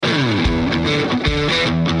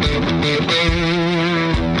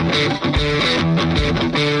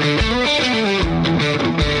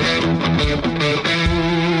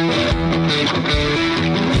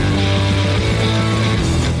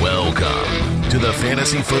to the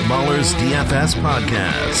Fantasy Footballers DFS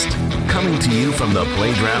podcast, coming to you from the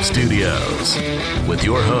Playdraft Studios with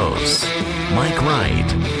your hosts, Mike Wright,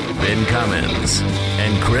 Ben Cummins,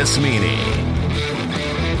 and Chris Meany.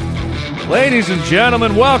 Ladies and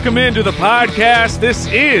gentlemen, welcome into the podcast. This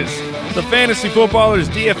is the Fantasy Footballers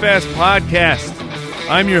DFS podcast.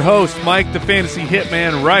 I'm your host, Mike the Fantasy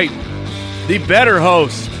Hitman Wright, the better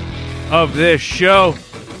host of this show.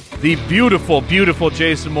 The beautiful, beautiful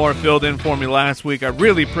Jason Moore filled in for me last week. I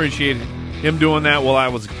really appreciated him doing that while I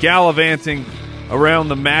was gallivanting around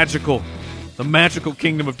the magical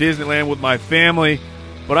kingdom of Disneyland with my family.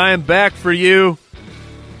 But I am back for you.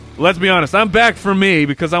 Let's be honest, I'm back for me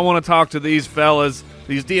because I want to talk to these fellas,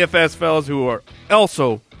 these DFS fellas who are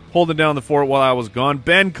also holding down the fort while I was gone.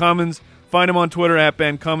 Ben Cummins, find him on Twitter at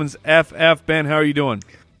Ben Cummins FF. Ben, how are you doing?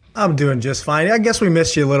 I'm doing just fine. I guess we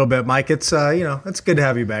missed you a little bit, Mike. It's it's good to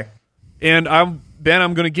have you back. And Ben,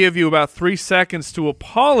 I'm going to give you about 3 seconds to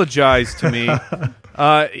apologize to me.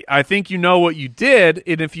 I think you know what you did,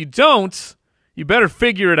 and if you don't, you better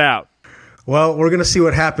figure it out. Well, we're going to see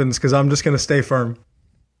what happens because I'm just going to stay firm.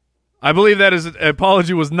 I believe that an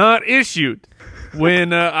apology was not issued.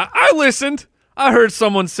 When I listened, I heard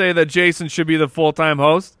someone say that Jason should be the full-time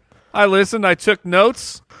host. I listened. I took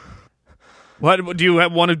notes. What do you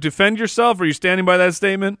want to defend yourself? Or are you standing by that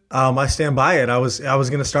statement? I stand by it. I was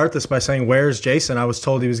going to start this by saying, "Where's Jason?" I was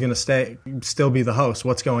told he was going to still be the host.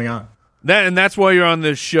 What's going on? That's why you're on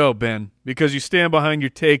this show, Ben, because you stand behind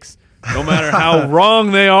your takes, no matter how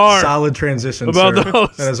wrong they are. Solid transition about sir. The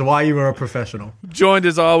host. That is why you are a professional. Joined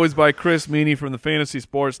as always by Chris Meany from the Fantasy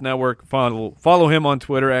Sports Network. Follow him on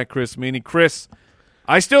Twitter at Chris Meany. Chris,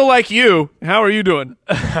 I still like you. How are you doing?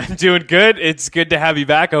 I'm doing good. It's good to have you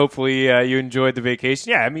back. Hopefully you enjoyed the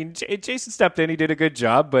vacation. Yeah, I mean, Jason stepped in. He did a good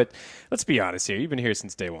job, but let's be honest here. You've been here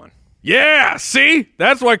since day one. Yeah, see?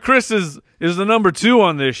 That's why Chris is the number 2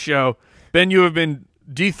 on this show. Ben, you have been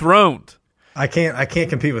dethroned. I can't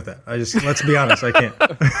compete with that. Let's be honest, I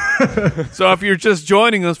can't. So if you're just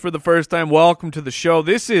joining us for the first time, welcome to the show.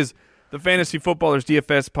 This is the Fantasy Footballers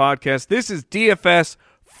DFS podcast. This is DFS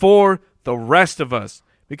for the rest of us,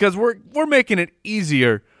 because we're making it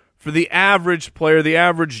easier for the average player, the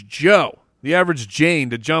average Joe, the average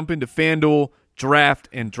Jane to jump into FanDuel, Draft,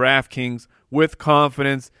 and DraftKings with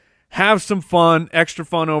confidence, have some fun, extra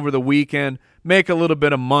fun over the weekend, make a little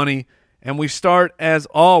bit of money, and we start, as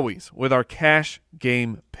always, with our cash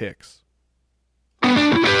game picks.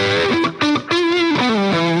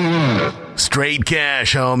 Straight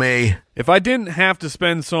cash, homie. If I didn't have to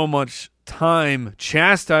spend so much time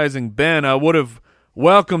chastising Ben, I would have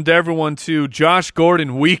welcomed everyone to Josh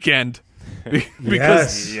Gordon weekend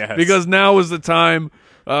because now is the time.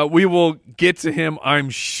 We will get to him, I'm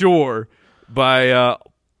sure, by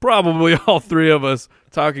probably all three of us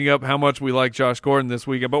talking up how much we like Josh Gordon this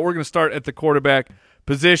weekend. But we're going to start at the quarterback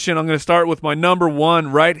position. I'm going to start with my number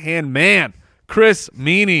 1 right-hand man, Chris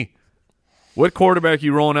Meany. What quarterback are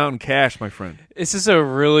you rolling out in cash, my friend? This is a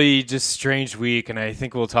really just strange week, and I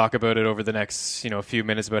think we'll talk about it over the next few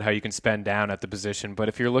minutes about how you can spend down at the position. But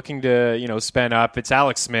if you're looking to spend up, it's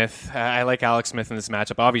Alex Smith. I like Alex Smith in this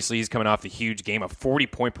matchup. Obviously, he's coming off the huge game, a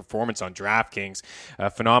 40-point performance on DraftKings.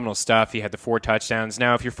 Phenomenal stuff. He had the 4 touchdowns.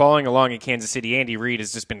 Now, if you're following along in Kansas City, Andy Reid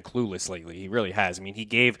has just been clueless lately. He really has. I mean, he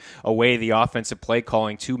gave away the offensive play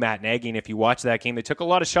calling to Matt Nagy, and if you watch that game, they took a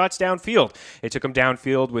lot of shots downfield. They took him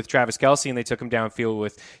downfield with Travis Kelce, and they took him downfield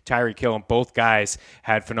with Tyreek Hill, and both guys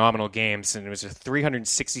had phenomenal games, and it was a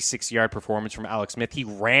 366-yard performance from Alex Smith. He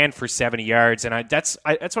ran for 70 yards, and that's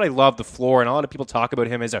what I love, the floor, and a lot of people talk about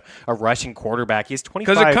him as a rushing quarterback. He has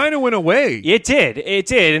 25. Because it kind of went away. It did,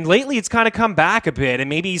 and lately it's kind of come back a bit, and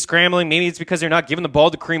maybe he's scrambling, maybe it's because they're not giving the ball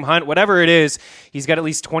to Kareem Hunt, whatever it is. He's got at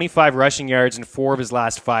least 25 rushing yards in 4 of his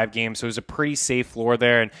last 5 games, so it was a pretty safe floor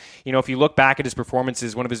there, and if you look back at his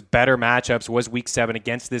performances, one of his better matchups was Week 7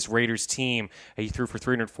 against this Raiders team. He threw for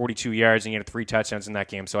 342 yards, and he had 3 touchdowns in that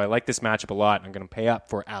game. So I like this matchup a lot, and I'm going to pay up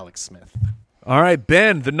for Alex Smith. All right,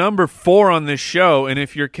 Ben, the number 4 on this show, and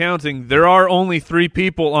if you're counting, there are only 3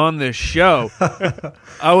 people on this show.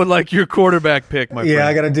 I would like your quarterback pick, my friend. Yeah,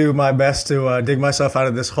 I got to do my best to dig myself out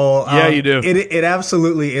of this hole. Yeah, you do. It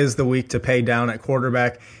absolutely is the week to pay down at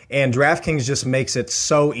quarterback, and DraftKings just makes it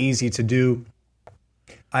so easy to do.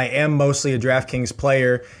 I am mostly a DraftKings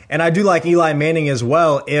player, and I do like Eli Manning as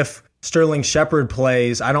well. If Sterling Shepard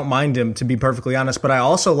plays, I don't mind him, to be perfectly honest, but I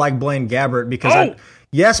also like Blaine Gabbert because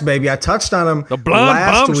yes, baby, I touched on him the blonde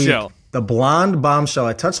last bombshell. week. The blonde bombshell.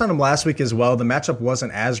 I touched on him last week as well. The matchup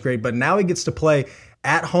wasn't as great, but now he gets to play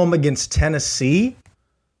at home against Tennessee.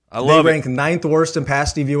 love They rank 9th worst in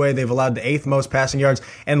pass DVOA. They've allowed the 8th most passing yards.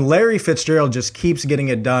 And Larry Fitzgerald just keeps getting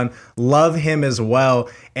it done. Love him as well.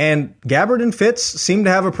 And Gabbert and Fitz seem to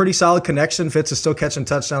have a pretty solid connection. Fitz is still catching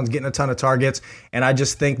touchdowns, getting a ton of targets. And I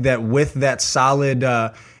just think that with that solid,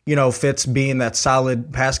 Fitz being that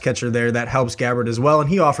solid pass catcher there, that helps Gabbert as well. And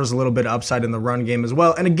he offers a little bit of upside in the run game as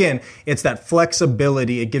well. And again, it's that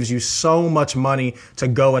flexibility. It gives you so much money to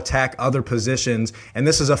go attack other positions. And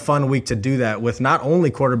this is a fun week to do that with not only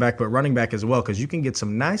quarterback, but running back as well, because you can get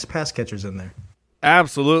some nice pass catchers in there.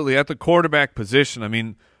 Absolutely. At the quarterback position, I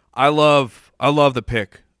mean, I love the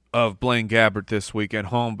pick of Blaine Gabbert this week at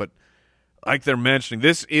home, but like they're mentioning,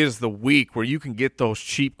 this is the week where you can get those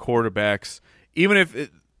cheap quarterbacks, even if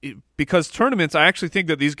because tournaments, I actually think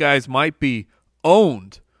that these guys might be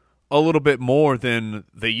owned a little bit more than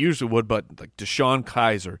they usually would, but like Deshaun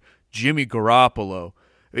Kaiser, Jimmy Garoppolo,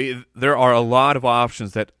 there are a lot of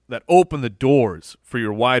options that open the doors for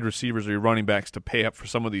your wide receivers or your running backs to pay up for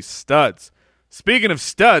some of these studs. Speaking of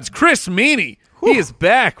studs, Chris Meany, he is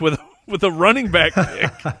back with a running back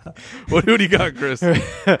pick. Who do you got, Chris?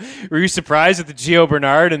 Were you surprised at the Gio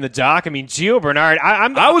Bernard and the doc? I mean, Gio Bernard,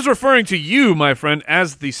 I was referring to you, my friend,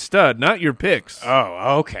 as the stud, not your picks.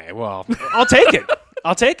 Oh, okay. Well, I'll take it.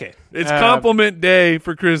 I'll take it. It's compliment day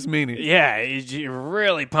for Chris Meany. Yeah, you're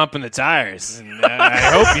really pumping the tires. And, I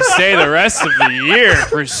hope you stay the rest of the year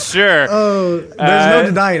for sure. Oh, there's no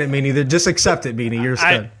denying it, Meany. Just accept it, Meany. You're a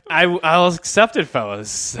stud. I'll accept it,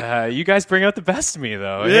 fellas. You guys bring out the best of me,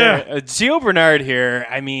 though. Yeah. Gio Bernard here.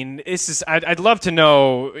 I mean, it's just I'd love to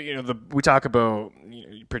know. We talk about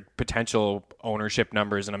potential ownership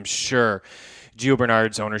numbers, and I'm sure Gio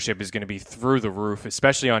Bernard's ownership is going to be through the roof,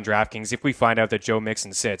 especially on DraftKings. If we find out that Joe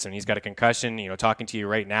Mixon sits and he's got a concussion, talking to you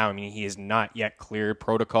right now, I mean, he is not yet cleared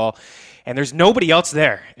protocol, and there's nobody else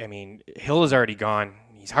there. I mean, Hill is already gone.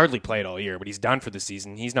 He's hardly played all year, but he's done for the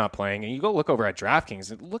season. He's not playing. And you go look over at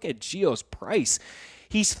DraftKings and look at Gio's price.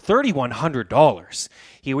 He's $3,100.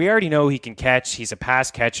 We already know he can catch. He's a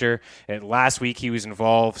pass catcher. Last week he was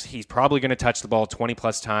involved. He's probably going to touch the ball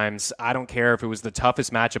 20-plus times. I don't care if it was the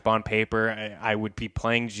toughest matchup on paper. I would be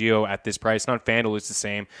playing Gio at this price. On FanDuel, it's the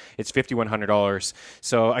same. It's $5,100.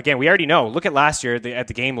 So, again, we already know. Look at last year at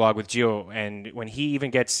the game log with Gio, and when he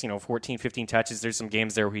even gets 14, 15 touches, there's some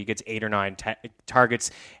games there where he gets 8 or 9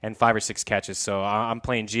 targets and 5 or 6 catches. So I'm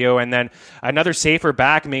playing Gio. And then another safer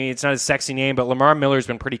back, maybe it's not a sexy name, but Lamar Miller's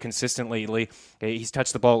been pretty consistent lately. He's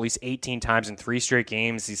touched the ball at least 18 times in 3 straight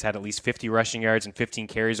games. He's had at least 50 rushing yards and 15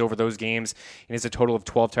 carries over those games. And has a total of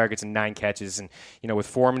 12 targets and 9 catches. And, with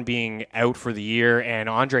Foreman being out for the year and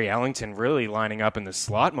Andre Ellington really lining up in the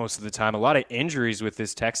slot most of the time, a lot of injuries with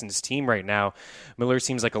this Texans team right now. Miller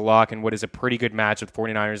seems like a lock in what is a pretty good match. With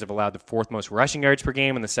 49ers have allowed the 4th most rushing yards per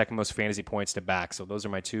game and the 2nd most fantasy points to back. So those are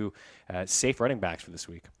my 2 safe running backs for this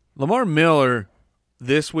week. Lamar Miller,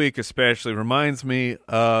 this week especially, reminds me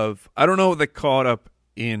of, I don't know what they call it up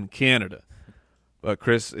in Canada, but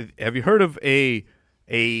Chris, have you heard of a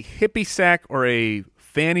hippie sack or a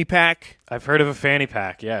fanny pack? I've heard of a fanny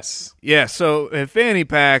pack, yes. Yeah, so a fanny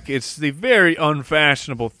pack, it's the very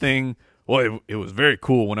unfashionable thing. Well, it was very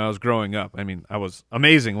cool when I was growing up. I mean, I was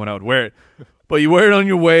amazing when I would wear it. But you wear it on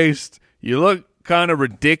your waist, you look kind of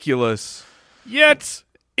ridiculous, yet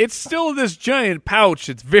it's still this giant pouch.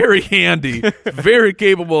 It's very handy, very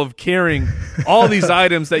capable of carrying all these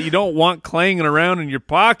items that you don't want clanging around in your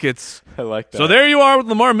pockets. I like that. So there you are with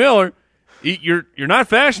Lamar Miller. You're not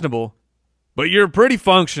fashionable, but you're pretty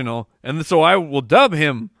functional, and so I will dub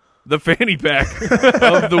him the fanny pack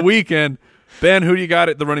of the weekend. Ben, who do you got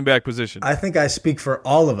at the running back position? I think I speak for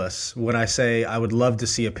all of us when I say I would love to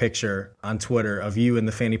see a picture on Twitter of you in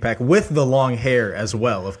the fanny pack with the long hair as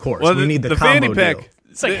well, of course. Well, we need the fanny combo pack. deal.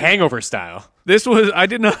 It's like Hangover style. I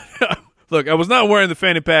did not look, I was not wearing the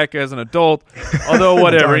fanny pack as an adult, although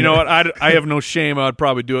whatever, you know what, I have no shame, I'd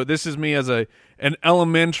probably do it. This is me as an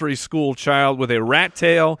elementary school child with a rat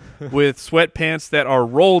tail, with sweatpants that are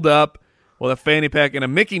rolled up, with a fanny pack and a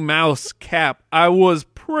Mickey Mouse cap. I was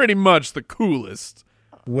pretty much the coolest.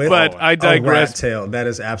 But I digress. A rat tail, that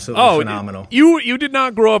is absolutely phenomenal. You did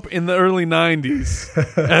not grow up in the early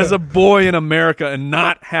 90s as a boy in America and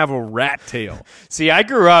not have a rat tail. See, I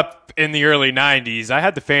grew up in the early 90s. I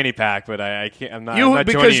had the fanny pack, but I can't. I'm not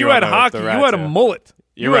because you had hockey. You had a mullet.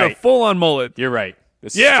 You had a full-on mullet. You're right.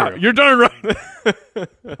 This is true. You're darn right.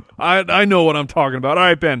 I know what I'm talking about. All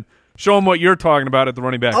right, Ben. Show them what you're talking about at the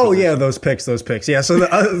running back position. Yeah, those picks. Yeah, so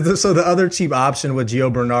the other cheap option with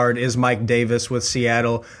Gio Bernard is Mike Davis with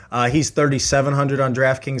Seattle. He's $3,700 on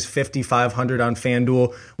DraftKings, $5,500 on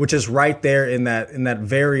FanDuel, which is right there in that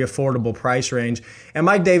very affordable price range. And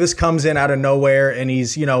Mike Davis comes in out of nowhere, and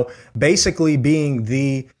he's basically being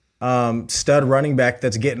the stud running back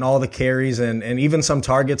that's getting all the carries and even some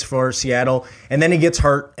targets for Seattle. And then he gets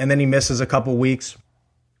hurt, and then he misses a couple weeks.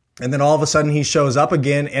 And then all of a sudden he shows up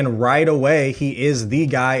again, and right away he is the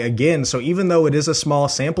guy again. So even though it is a small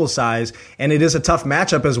sample size and it is a tough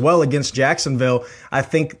matchup as well against Jacksonville, I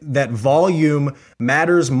think that volume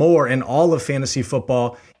matters more in all of fantasy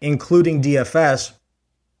football, including DFS.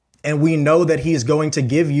 And we know that he's going to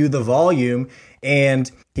give you the volume.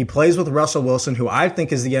 And he plays with Russell Wilson, who I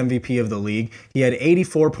think is the MVP of the league. He had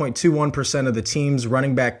 84.21% of the team's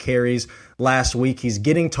running back carries last week. He's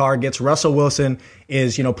getting targets. Russell Wilson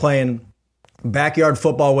is, playing backyard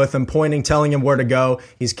football with him, pointing, telling him where to go.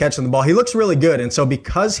 He's catching the ball. He looks really good. And so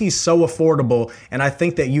because he's so affordable, and I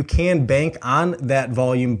think that you can bank on that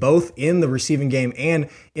volume both in the receiving game and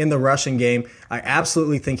in the rushing game, I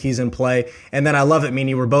absolutely think he's in play. And then I love it,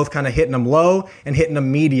 Meanie. We're both kind of hitting him low and hitting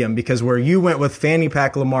him medium, because where you went with fanny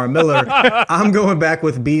pack Lamar Miller, I'm going back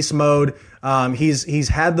with beast mode. He's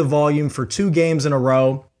had the volume for 2 games in a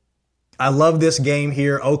row. I love this game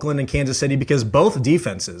here, Oakland and Kansas City, because both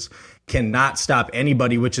defenses cannot stop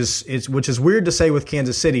anybody, which is weird to say with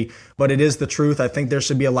Kansas City, but it is the truth. I think there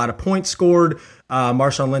should be a lot of points scored.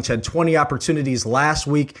 Marshawn Lynch had 20 opportunities last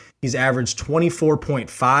week. He's averaged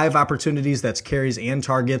 24.5 opportunities, that's carries and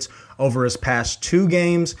targets, over his past 2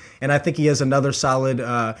 games. And I think he has another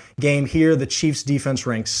solid game here. The Chiefs defense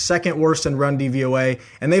ranks second worst in run DVOA,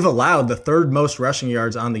 and they've allowed the 3rd most rushing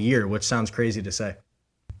yards on the year, which sounds crazy to say.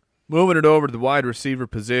 Moving it over to the wide receiver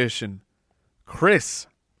position, Chris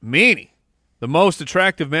Meany, the most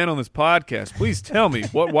attractive man on this podcast. Please tell me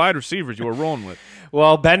what wide receivers you are rolling with.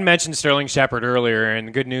 Well, Ben mentioned Sterling Shepard earlier, and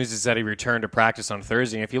the good news is that he returned to practice on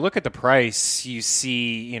Thursday. If you look at the price, you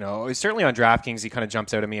see, certainly on DraftKings, he kind of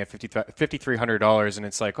jumps out at me at $5,300, and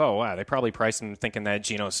it's like, oh, wow, they probably priced him thinking that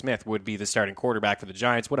Geno Smith would be the starting quarterback for the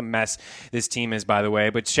Giants. What a mess this team is, by the way.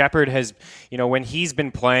 But Shepard has, when he's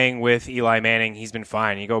been playing with Eli Manning, he's been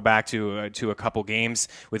fine. You go back to a couple games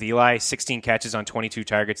with Eli, 16 catches on 22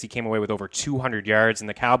 targets. He came away with over 200 yards, and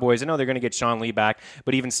the Cowboys, I know they're going to get Sean Lee back,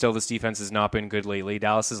 but even still, this defense has not been good lately.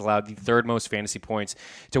 Dallas has allowed the 3rd most fantasy points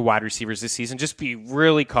to wide receivers this season. Just be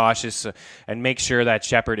really cautious and make sure that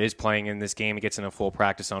Shepard is playing in this game and gets in a full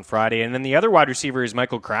practice on Friday. And then the other wide receiver is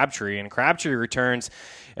Michael Crabtree, and Crabtree returns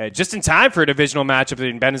just in time for a divisional matchup.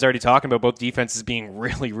 And Ben is already talking about both defenses being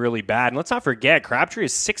really, really bad. And let's not forget, Crabtree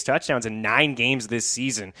has 6 touchdowns in 9 games this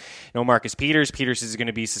season. Marcus Peters. Peters is going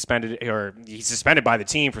to be suspended, or he's suspended by the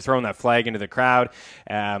team for throwing that flag into the crowd.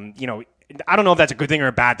 I don't know if that's a good thing or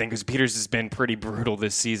a bad thing, because Peters has been pretty brutal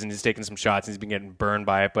this season. He's taken some shots and he's been getting burned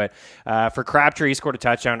by it. But for Crabtree, he scored a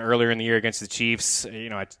touchdown earlier in the year against the Chiefs.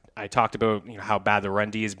 I talked about how bad the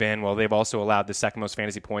run D has been. Well, they've also allowed the 2nd most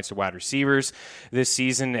fantasy points to wide receivers this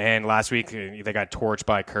season. And last week, they got torched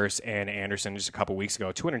by Curse and Anderson just a couple weeks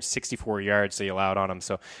ago. 264 yards they allowed on them.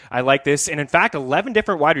 So I like this. And in fact, 11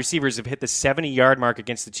 different wide receivers have hit the 70-yard mark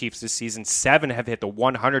against the Chiefs this season. 7 have hit the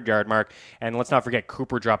 100-yard mark. And let's not forget,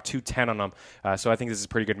 Cooper dropped 210 on them. So I think this is a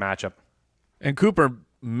pretty good matchup. And Cooper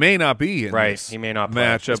may not be in this he may not play.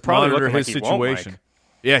 Matchup. It's probably Monitor looking his like he situation. won't, Mike.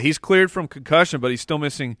 Yeah, he's cleared from concussion, but he's still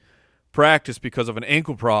missing practice because of an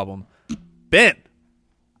ankle problem. Ben,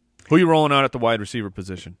 who are you rolling out at the wide receiver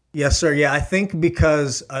position? Yes, sir. Yeah, I think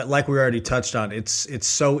because, like we already touched on, it's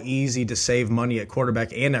so easy to save money at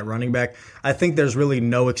quarterback and at running back. I think there's really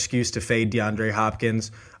no excuse to fade DeAndre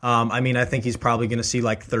Hopkins. I think he's probably going to see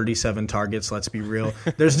like 37 targets. Let's be real.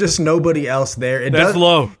 There's just nobody else there. That's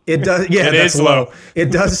low. It does. Yeah, that's low.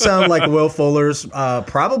 It does sound like Will Fuller's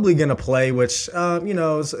probably going to play, which is a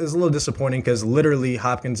little disappointing, because literally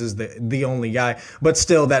Hopkins is the only guy. But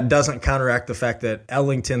still, that doesn't counteract the fact that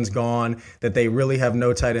Ellington's gone, that they really have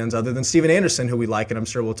no tight ends other than Steven Anderson, who we like, and I'm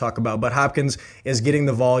sure we'll talk about. But Hopkins is getting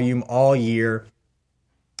the volume all year.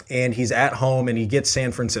 And he's at home, and he gets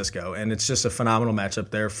San Francisco, and it's just a phenomenal matchup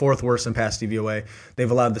there. 4th worst in pass DVOA.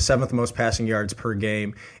 They've allowed the 7th most passing yards per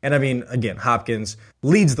game. And again, Hopkins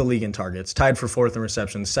leads the league in targets, tied for 4th in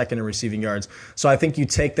receptions, 2nd in receiving yards. So I think you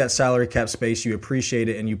take that salary cap space, you appreciate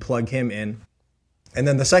it, and you plug him in. And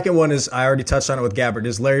then the second one is, I already touched on it with Gabbard,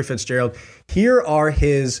 is Larry Fitzgerald. Here are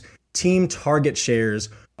his team target shares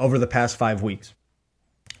over the past 5 weeks.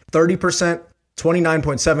 30%,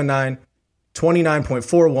 29.79%.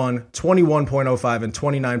 29.41, 21.05, and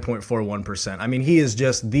 29.41%. He is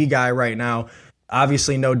just the guy right now.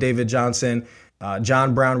 Obviously, no David Johnson.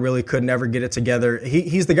 John Brown really could never get it together.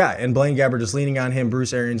 He's the guy, and Blaine Gabbert is leaning on him.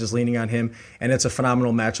 Bruce Arians is leaning on him, and it's a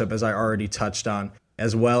phenomenal matchup, as I already touched on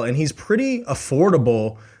as well. And he's pretty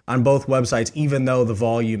affordable on both websites, even though the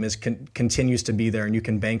volume continues to be there, and you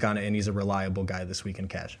can bank on it, and he's a reliable guy this week in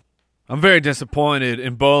cash. I'm very disappointed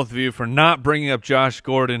in both of you for not bringing up Josh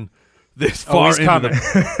Gordon this far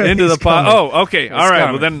into the pod. Oh, okay. All right.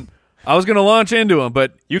 Coming. Well, then I was going to launch into him,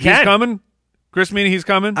 but he's coming. Chris Meany, he's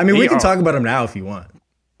coming. I mean, we can talk about him now if you want.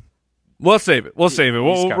 We'll save it. We're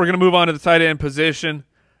going to move on to the tight end position.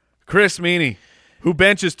 Chris Meany, who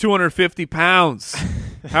benches 250 pounds.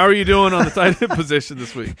 How are you doing on the tight end position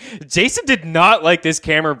this week? Jason did not like this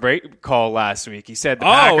Cameron Brate call last week. He said the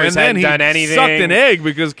Packers hadn't done anything. Sucked an egg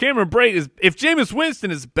because Cameron Brate is, if Jameis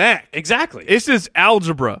Winston is back. Exactly. It's just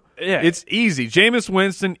algebra. Yeah. It's easy. Jameis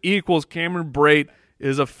Winston equals Cameron Brate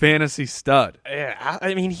is a fantasy stud. Yeah,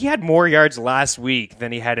 I mean, he had more yards last week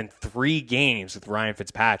than he had in 3 games with Ryan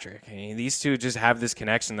Fitzpatrick. I mean, these two just have this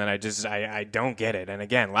connection that I don't get it. And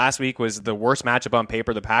again, last week was the worst matchup on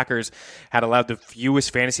paper. The Packers had allowed the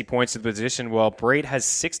fewest fantasy points to the position. Well, Brate has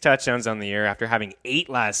 6 touchdowns on the year after having 8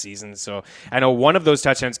 last season. So I know one of those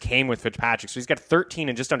touchdowns came with Fitzpatrick. So he's got 13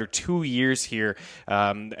 in just under 2 years here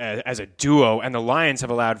as a duo. And the Lions have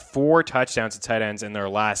allowed 4 touchdowns to tight ends in their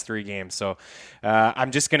last 3 games. So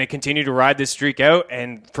I'm just going to continue to ride this streak out.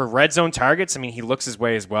 And for red zone targets, I mean, he looks his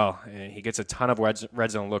way as well. He gets a ton of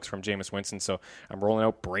red zone looks from Jameis Winston, so I'm rolling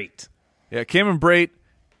out Brate. Yeah, Cameron Brate,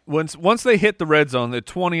 once they hit the red zone, they're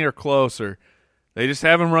 20 or closer, they just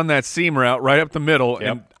have him run that seam route right up the middle. Yep.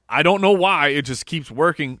 And I don't know why. It just keeps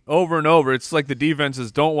working over and over. It's like the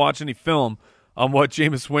defenses don't watch any film on what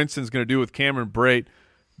Jameis Winston's going to do with Cameron Brate.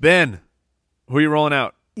 Ben, who are you rolling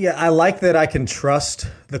out? Yeah, I like that I can trust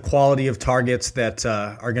the quality of targets that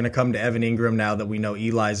are going to come to Evan Ingram now that we know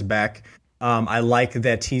Eli's back. I like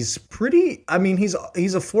that he's pretty – I mean, he's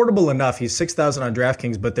affordable enough. He's $6,000 on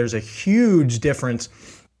DraftKings, but there's a huge difference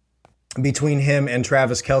between him and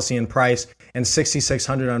Travis Kelce in price and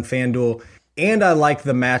 $6,600 on FanDuel. And I like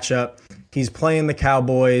the matchup. He's playing the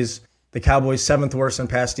Cowboys. The Cowboys, 7th worst in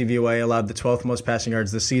pass DVOA, allowed the 12th most passing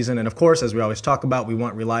yards this season. And, of course, as we always talk about, we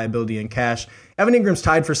want reliability in cash. Evan Ingram's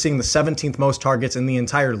tied for seeing the 17th most targets in the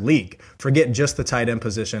entire league. Forget just the tight end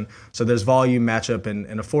position. So there's volume, matchup, and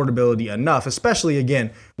affordability enough, especially,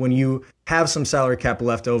 again, when you have some salary cap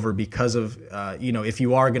left over because of, if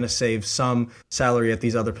you are going to save some salary at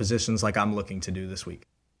these other positions like I'm looking to do this week.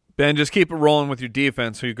 Ben, just keep it rolling with your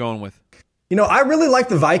defense. Who are you going with? I really like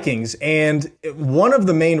the Vikings, and one of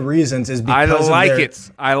the main reasons is because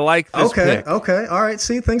I like this pick. Okay, all right.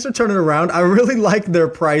 See, things are turning around. I really like their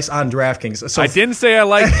price on DraftKings. So I didn't say I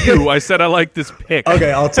like you. I said I like this pick.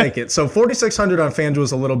 Okay, I'll take it. So $4,600 on FanDuel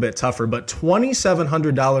is a little bit tougher, but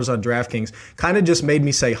 $2,700 on DraftKings kind of just made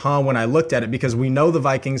me say, when I looked at it, because we know the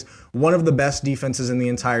Vikings, one of the best defenses in the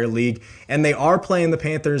entire league, and they are playing the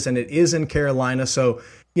Panthers, and it is in Carolina, so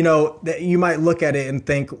you might look at it and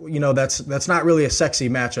think, that's not really a sexy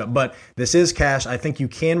matchup, but this is cash. I think you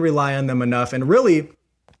can rely on them enough. And really,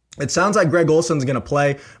 it sounds like Greg Olsen's going to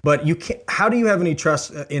play, but how do you have any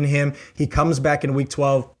trust in him? He comes back in week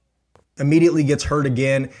 12, immediately gets hurt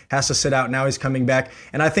again, has to sit out. Now he's coming back.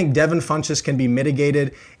 And I think Devin Funchess can be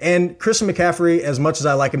mitigated. And Christian McCaffrey, as much as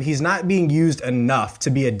I like him, he's not being used enough to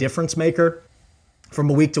be a difference maker from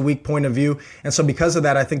a week-to-week point of view. And so because of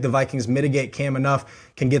that, I think the Vikings mitigate Cam enough,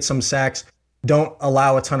 can get some sacks, don't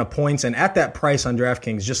allow a ton of points, and at that price on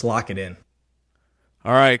DraftKings, just lock it in.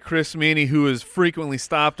 All right, Chris Meany, who is frequently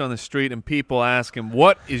stopped on the street and people ask him,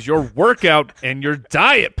 what is your workout and your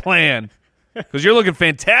diet plan? Because you're looking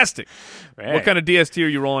fantastic. Man. What kind of DST are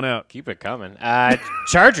you rolling out? Keep it coming.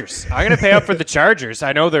 Chargers. I'm going to pay up for the Chargers.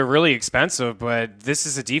 I know they're really expensive, but this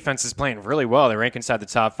is a defense that's playing really well. They rank inside the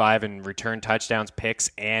top 5 in return touchdowns, picks,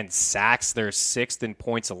 and sacks. They're 6th in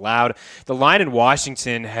points allowed. The line in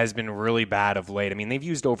Washington has been really bad of late. I mean, they've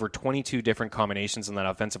used over 22 different combinations on that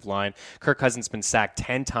offensive line. Kirk Cousins has been sacked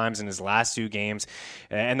 10 times in his last 2 games,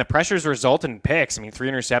 and the pressures result in picks. I mean, 3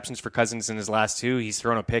 interceptions for Cousins in his last 2. He's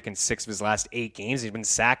thrown a pick in 6 of his last 8 games. He's been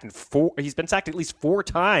sacked at least 4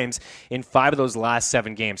 times in 5 of those last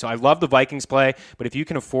 7 games. So I love the Vikings play, but if you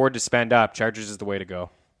can afford to spend up, Chargers is the way to go.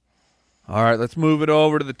 All right, let's move it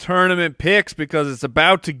over to the tournament picks because it's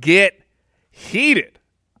about to get heated.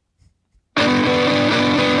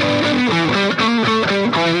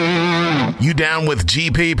 You down with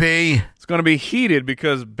GPP? It's going to be heated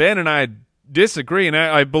because Ben and I disagree, and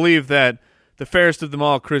I believe that the fairest of them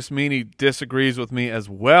all, Chris Meany, disagrees with me as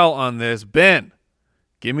well on this. Ben,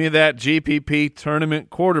 give me that GPP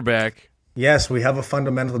tournament quarterback. Yes, we have a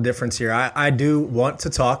fundamental difference here. I do want to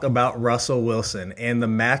talk about Russell Wilson and the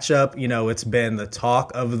matchup. It's been the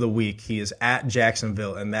talk of the week. He is at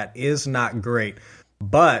Jacksonville, and that is not great.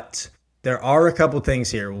 But there are a couple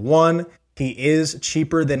things here. 1, he is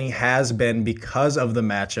cheaper than he has been because of the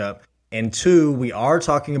matchup. And 2, we are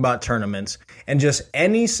talking about tournaments. And just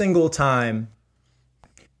any single time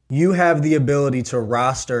you have the ability to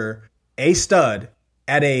roster a stud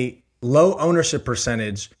at a low ownership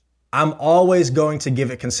percentage, I'm always going to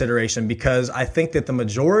give it consideration, because I think that the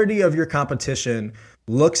majority of your competition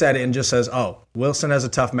looks at it and just says, oh, Wilson has a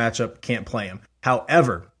tough matchup, can't play him.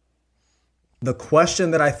 However, the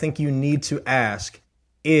question that I think you need to ask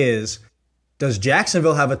is, does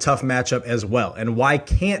Jacksonville have a tough matchup as well? And why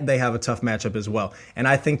can't they have a tough matchup as well? And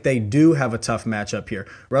I think they do have a tough matchup here.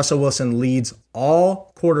 Russell Wilson leads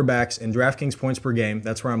all quarterbacks in DraftKings points per game.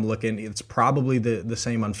 That's where I'm looking. It's probably the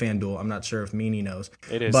same on FanDuel. I'm not sure if Meanie knows.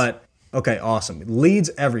 It is. But, okay, awesome.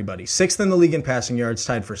 Leads everybody. 6th in the league in passing yards,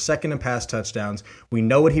 tied for 2nd in pass touchdowns. We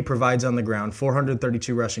know what he provides on the ground,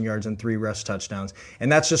 432 rushing yards and 3 rush touchdowns.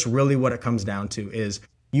 And that's just really what it comes down to, is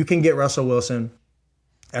you can get Russell Wilson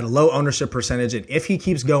at a low ownership percentage, and if he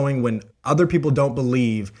keeps going when other people don't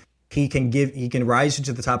believe, he can rise you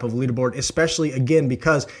to the top of the leaderboard, especially, again,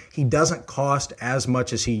 because he doesn't cost as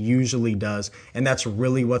much as he usually does, and that's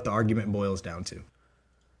really what the argument boils down to.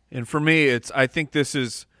 And for me, I think this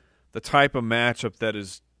is the type of matchup that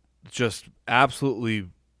is just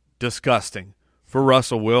absolutely disgusting for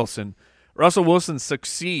Russell Wilson. Russell Wilson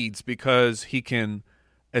succeeds because he can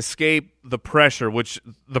escape the pressure, which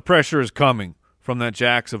the pressure is coming from that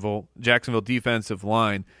Jacksonville defensive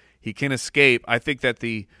line. He can escape. I think that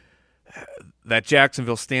that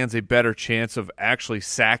Jacksonville stands a better chance of actually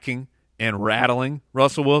sacking and rattling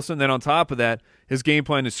Russell Wilson. Then on top of that, his game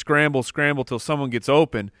plan is scramble till someone gets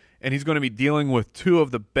open, and he's going to be dealing with 2 of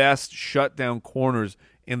the best shutdown corners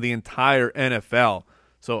in the entire NFL.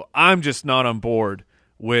 So I'm just not on board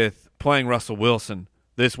with playing Russell Wilson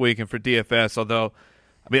this weekend for DFS, although,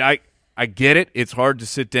 I mean, I get it. It's hard to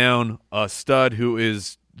sit down a stud who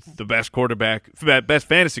is the best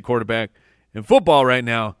fantasy quarterback in football right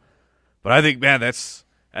now. But I think, man,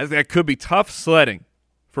 that could be tough sledding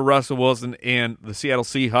for Russell Wilson and the Seattle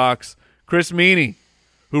Seahawks. Chris Meany,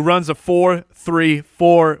 who runs a 4.34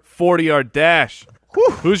 40-yard dash.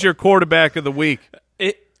 Whew. Who's your quarterback of the week?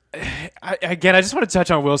 I just want to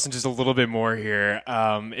touch on Wilson just a little bit more here.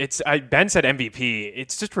 Ben said MVP.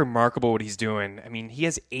 It's just remarkable what he's doing. I mean, he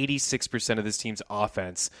has 86% of this team's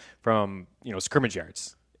offense from scrimmage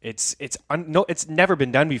yards. It's never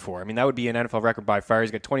been done before. I mean, that would be an NFL record by far. He's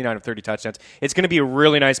got 29 of 30 touchdowns. It's going to be a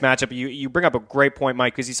really nice matchup. You bring up a great point,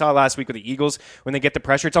 Mike, because you saw last week with the Eagles when they get the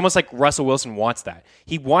pressure. It's almost like Russell Wilson wants that.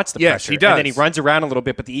 He wants the pressure. He does. And then he runs around a little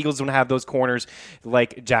bit, but the Eagles don't have those corners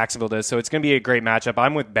like Jacksonville does. So it's going to be a great matchup.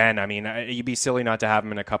 I'm with Ben. I mean, you'd be silly not to have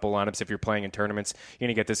him in a couple lineups if you're playing in tournaments. You're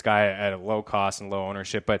going to get this guy at a low cost and low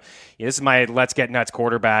ownership. But this is my let's get nuts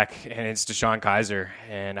quarterback, and it's DeShone Kizer.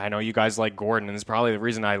 And I know you guys like Gordon, and it's probably the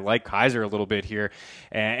reason I like Kizer a little bit here.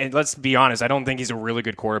 And let's be honest, I don't think he's a really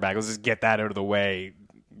good quarterback. Let's just get that out of the way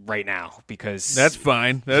right now, because that's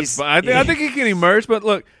fine. That's fine. I think he can emerge. But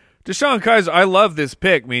look, DeShone Kizer, I love this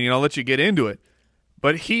pick. Meaning, I'll let you get into it.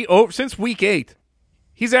 But since week 8,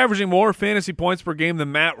 he's averaging more fantasy points per game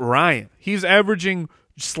than Matt Ryan. He's averaging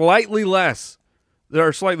slightly less,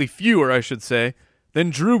 or slightly fewer, I should say,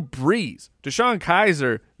 than Drew Brees. DeShone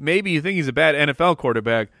Kizer, maybe you think he's a bad NFL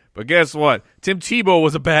quarterback, but guess what? Tim Tebow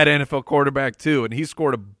was a bad NFL quarterback too, and he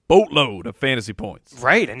scored a boatload of fantasy points.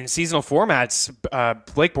 Right, and in seasonal formats,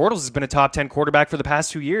 Blake Bortles has been a top 10 quarterback for the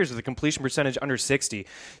past 2 years with a completion percentage under 60.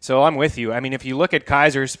 So I'm with you. I mean, if you look at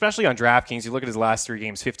Kizer, especially on DraftKings, you look at his last 3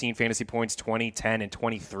 games, 15 fantasy points, 20, 10, and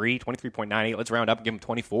 23, 23.98. Let's round up and give him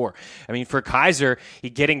 24. I mean, for Kizer, you're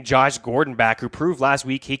getting Josh Gordon back, who proved last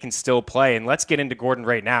week he can still play. And let's get into Gordon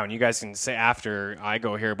right now, and you guys can say after I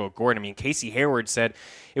go here about Gordon. I mean, Casey Hayward said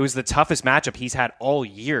it was the toughest matchup he's had all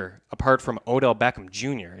year, apart from Odell Beckham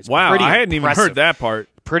Jr. It's wow, I hadn't even heard that part.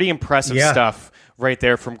 Pretty impressive stuff right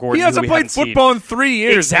there from Gordon. He hasn't played football in 3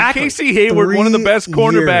 years. Exactly. And Casey Hayward, one of the best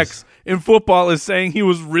cornerbacks in football, is saying he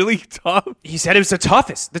was really tough. He said it was the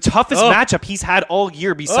toughest matchup he's had all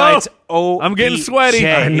year besides I'm getting sweaty.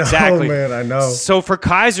 I know, exactly. Man, I know. So for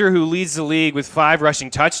Kizer, who leads the league with 5 rushing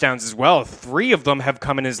touchdowns as well, 3 of them have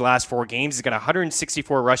come in his last 4 games. He's got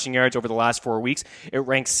 164 rushing yards over the last 4 weeks. It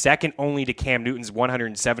ranks second only to Cam Newton's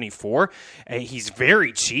 174. He's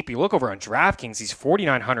very cheap. You look over on DraftKings, he's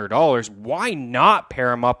 $4,900. Why not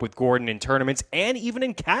pair him up with Gordon in tournaments and even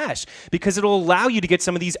in cash? Because it'll allow you to get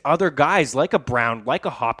some of these other guys like a Brown, like a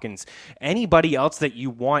Hopkins, anybody else that you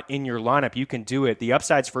want in your lineup. You can do it. The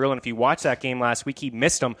upside's for real, and if you watch that game last week, he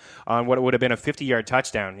missed him on what would have been a 50-yard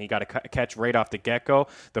touchdown. He got a catch right off the get-go.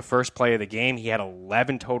 The first play of the game, he had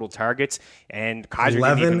 11 total targets, and Kizer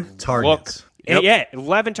 11 targets. Yeah,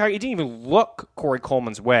 11 targets. He didn't even look Corey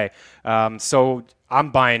Coleman's way. So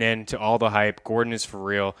I'm buying into all the hype. Gordon is for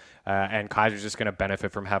real, and Kizer's just going to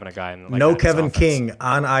benefit from having a guy in no Kevin King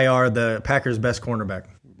on IR, the Packers' best cornerback.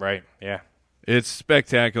 Right, yeah. It's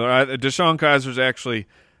spectacular. Deshaun Kaiser's actually,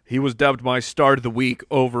 he was dubbed my start of the week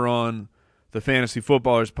over on the Fantasy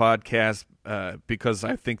Footballers podcast because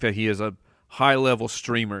I think that he is a high-level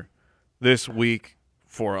streamer this week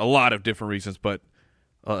for a lot of different reasons, but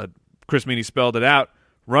Chris Meany spelled it out.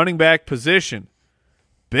 Running back position.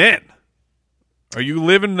 Ben, are you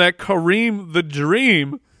living that Kareem the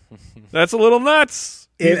dream? That's a little nuts.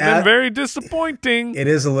 He's been very disappointing. It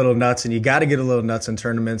is a little nuts, and you got to get a little nuts in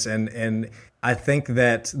tournaments, and I think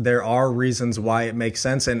that there are reasons why it makes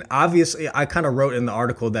sense. And obviously, I kind of wrote in the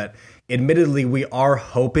article that admittedly we are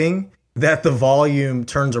hoping that the volume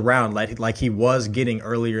turns around like he was getting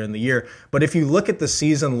earlier in the year. But if you look at the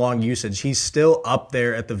season-long usage, he's still up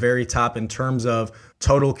there at the very top in terms of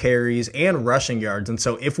total carries and rushing yards. And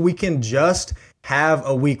so if we can just have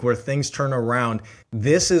a week where things turn around,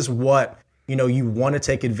 this is what you want to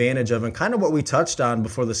take advantage of, and kind of what we touched on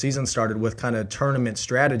before the season started with kind of tournament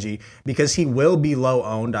strategy, because he will be low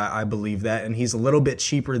owned. I believe that, and he's a little bit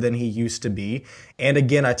cheaper than he used to be. And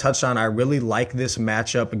again, I touched on, I really like this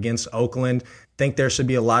matchup against Oakland. Think there should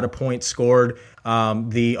be a lot of points scored.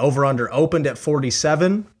 The over-under opened at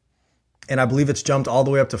 47. And I believe it's jumped all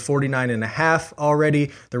the way up to 49.5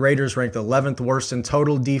 already. The Raiders ranked 11th worst in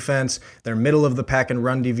total defense. They're middle of the pack in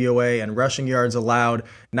run DVOA and rushing yards allowed.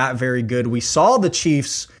 Not very good. We saw the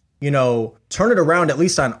Chiefs, turn it around at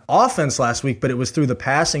least on offense last week, but it was through the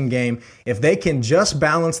passing game. If they can just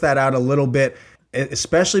balance that out a little bit,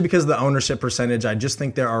 especially because of the ownership percentage, I just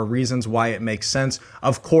think there are reasons why it makes sense.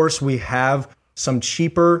 Of course, we have some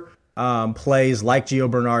cheaper plays like Gio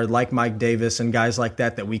Bernard, like Mike Davis, and guys like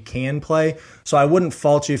that we can play. So I wouldn't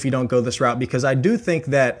fault you if you don't go this route, because I do think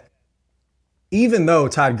that even though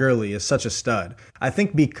Todd Gurley is such a stud, I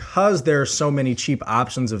think because there are so many cheap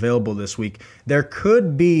options available this week, there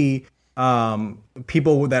could be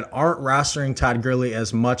people that aren't rostering Todd Gurley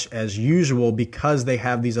as much as usual because they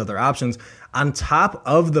have these other options, on top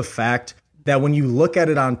of the fact that when you look at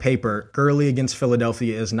it on paper, Gurley against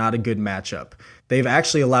Philadelphia is not a good matchup. They've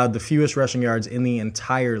actually allowed the fewest rushing yards in the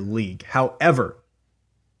entire league. However,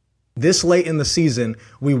 this late in the season,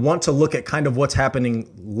 we want to look at kind of what's happening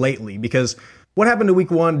lately, because what happened to week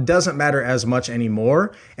 1 doesn't matter as much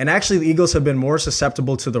anymore. And actually, the Eagles have been more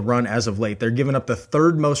susceptible to the run as of late. They're giving up the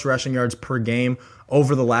 3rd most rushing yards per game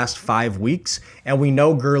over the last 5 weeks. And we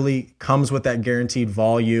know Gurley comes with that guaranteed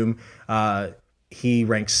volume. He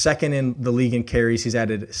ranks 2nd in the league in carries. He's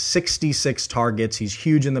added 66 targets. He's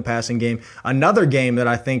huge in the passing game. Another game that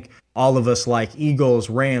I think all of us like, Eagles,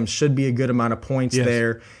 Rams, should be a good amount of points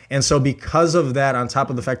there. And so because of that, on top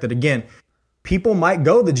of the fact that, again, people might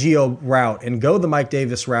go the Gio route and go the Mike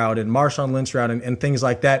Davis route and Marshawn Lynch route and things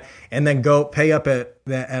like that, and then go pay up at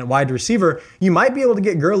wide receiver, you might be able to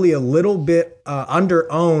get Gurley a little bit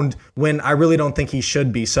under-owned when I really don't think he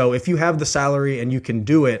should be. So if you have the salary and you can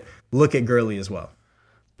do it, look at Gurley as well.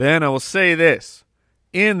 Ben, I will say this.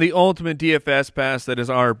 In the Ultimate DFS Pass, that is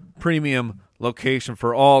our premium location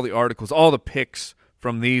for all the articles, all the picks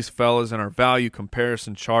from these fellas, and our value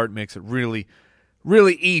comparison chart makes it really,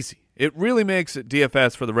 really easy. It really makes it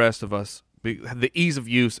DFS for the rest of us. The ease of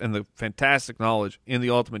use and the fantastic knowledge in the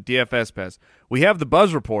Ultimate DFS Pass. We have the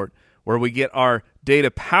Buzz Report, where we get our data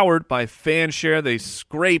powered by FanShare. They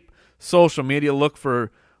scrape social media, look for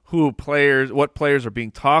what players are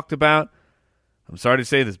being talked about. I'm sorry to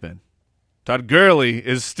say this, Ben. Todd Gurley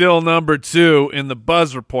is still number 2 in the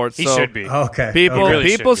Buzz Report. He should be. Okay.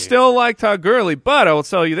 People still like Todd Gurley, but I will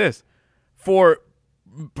tell you this. For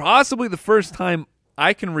possibly the first time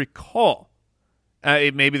I can recall,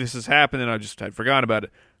 maybe this has happened and I'd forgotten about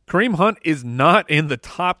it, Kareem Hunt is not in the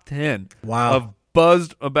top 10 of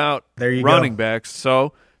buzzed about running backs.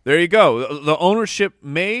 So there you go. The ownership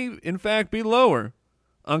may, in fact, be lower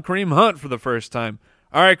on Kareem Hunt for the first time.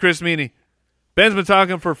 All right, Chris Meany. Ben's been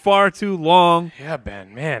talking for far too long. Yeah,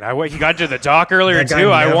 Ben, man. He got to the dock earlier,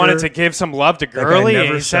 too. I wanted to give some love to Gurley,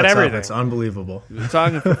 and he said everything. It's unbelievable. You've been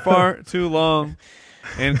talking for far too long.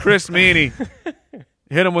 And Chris Meany,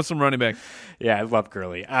 hit him with some running back. Yeah, I love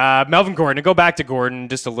Gurley. Melvin Gordon. To go back to Gordon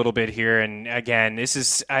just a little bit here, and again, this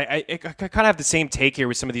is I kind of have the same take here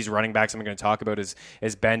with some of these running backs I'm going to talk about as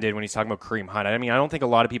Ben did when he's talking about Kareem Hunt. I mean, I don't think a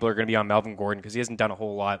lot of people are going to be on Melvin Gordon because he hasn't done a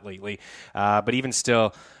whole lot lately. But even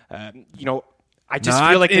still, I just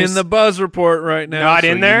Not feel like in the buzz report right now. Not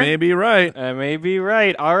in there? You may be right. I may be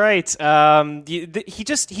right. All right. He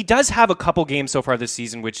does have a couple games so far this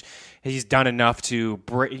season, which he's done enough to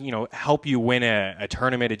help you win a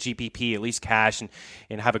tournament, a GPP, at least cash,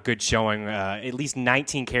 and have a good showing. At least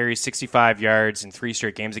 19 carries, 65 yards in 3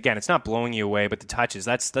 straight games. Again, it's not blowing you away, but the touches.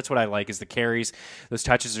 That's what I like is the carries. Those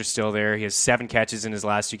touches are still there. He has 7 catches in his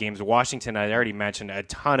last 2 games. Washington, I already mentioned, a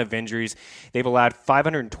ton of injuries. They've allowed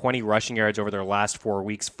 520 rushing yards over their last 4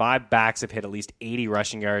 weeks. 5 backs have hit at least 80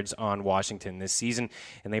 rushing yards on Washington this season,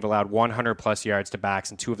 and they've allowed 100-plus yards to backs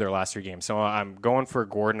in 2 of their last 3 games. So I'm going for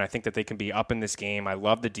Gordon. I think that they can be up in this game. I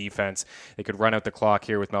love the defense. They could run out the clock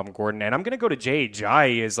here with Melvin Gordon, and I'm going to go to Jay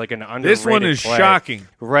Ajayi as like an underrated This one is play. shocking.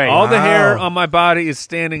 Right. All the hair on my body is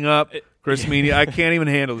standing up. Chris Meany, I can't even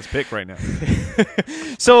handle this pick right now.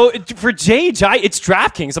 So for Jay Ajayi, it's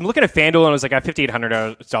DraftKings. I'm looking at FanDuel and I was like, I have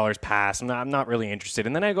 $5,800 pass. I'm not really interested.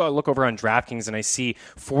 And then I go look over on DraftKings and I see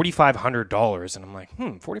 $4,500, and I'm like,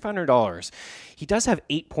 $4,500. He does have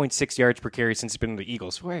 8.6 yards per carry since he's been in the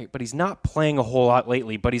Eagles. Right, but he's not playing a whole lot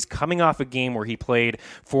lately. But he's coming off a game where he played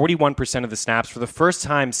 41% of the snaps. For the first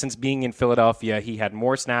time since being in Philadelphia, he had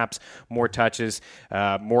more snaps, more touches,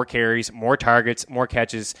 more carries, more targets, more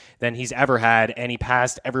catches than he's ever had, and he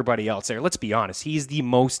passed everybody else there. Let's be honest. He's the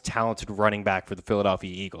most talented running back for the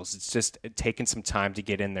Philadelphia Eagles. It's just taken some time to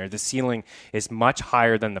get in there. The ceiling is much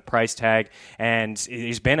higher than the price tag, and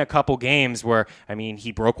there's been a couple games where,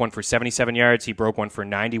 he broke one for 77 yards. He broke one for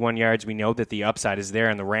 91 yards. We know that the upside is there,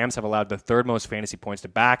 and the Rams have allowed the 3rd most fantasy points to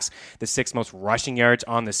backs, the 6th most rushing yards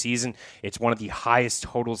on the season. It's one of the highest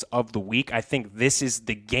totals of the week. I think this is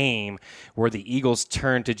the game where the Eagles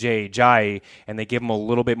turn to Jay Ajayi and they give him a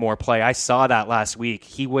little bit more play. I saw that last week.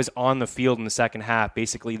 He was on the field in the second half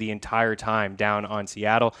basically the entire time down on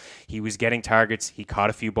Seattle. He was getting targets. He caught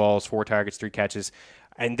a few balls, 4 targets, 3 catches.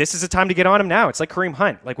 And this is a time to get on him now. It's like Kareem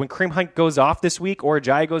Hunt. Like when Kareem Hunt goes off this week or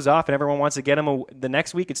Ajayi goes off and everyone wants to get him the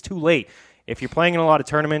next week, it's too late. If you're playing in a lot of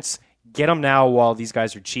tournaments, get him now while these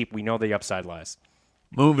guys are cheap. We know the upside lies.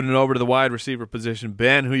 Moving it over to the wide receiver position.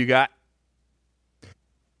 Ben, who you got?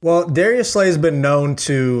 Well, Darius Slay has been known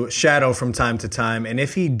to shadow from time to time, and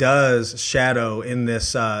if he does shadow in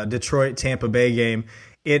this Detroit-Tampa Bay game,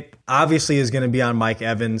 it obviously is going to be on Mike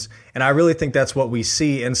Evans, and I really think that's what we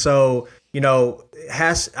see. And so,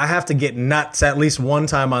 I have to get nuts at least one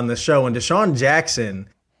time on the show, and Deshaun Jackson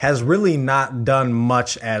has really not done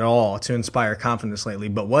much at all to inspire confidence lately.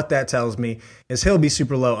 But what that tells me is he'll be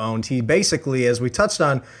super low owned. He basically, as we touched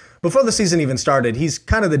on before the season even started, he's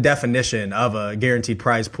kind of the definition of a guaranteed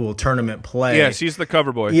prize pool tournament play. Yes, he's the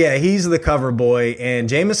cover boy. Yeah, he's the cover boy. And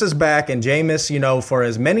Jameis is back. And Jameis, for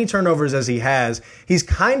as many turnovers as he has, he's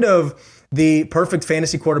kind of the perfect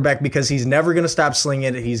fantasy quarterback because he's never going to stop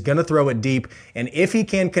slinging it. He's going to throw it deep. And if he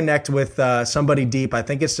can connect with somebody deep, I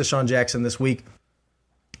think it's Deshaun Jackson this week.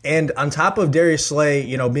 And on top of Darius Slay,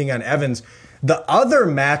 being on Evans, the other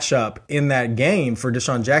matchup in that game for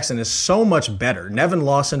Deshaun Jackson is so much better. Nevin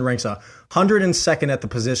Lawson ranks 102nd at the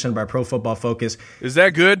position by Pro Football Focus. Is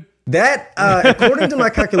that good? That, according to my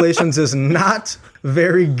calculations, is not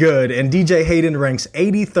very good. And DJ Hayden ranks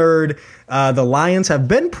 83rd. The Lions have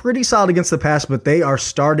been pretty solid against the pass, but they are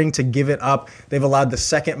starting to give it up. They've allowed the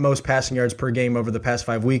 2nd most passing yards per game over the past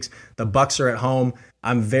 5 weeks. The Bucs are at home.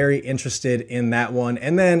 I'm very interested in that one.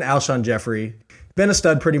 And then Alshon Jeffrey, been a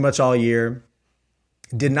stud pretty much all year.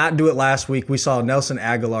 Did not do it last week. We saw Nelson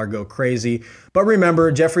Aguilar go crazy. But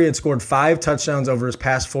remember, Jeffrey had scored 5 touchdowns over his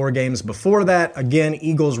past 4 games before that. Again,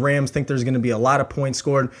 Eagles, Rams, think there's going to be a lot of points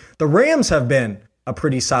scored. The Rams have been a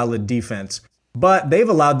pretty solid defense, but they've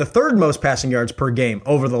allowed the 3rd most passing yards per game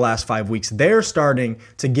over the last 5 weeks. They're starting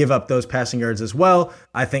to give up those passing yards as well.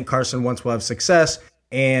 I think Carson Wentz will have success.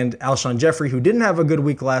 And Alshon Jeffrey, who didn't have a good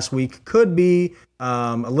week last week, could be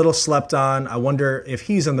a little slept on. I wonder if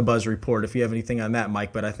he's in the buzz report, if you have anything on that,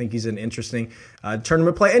 Mike. But I think he's an interesting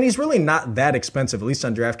tournament play. And he's really not that expensive, at least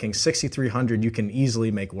on DraftKings. $6,300 you can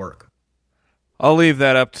easily make work. I'll leave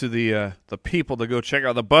that up to the people to go check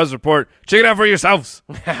out the buzz report. Check it out for yourselves,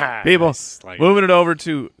 people. Moving it over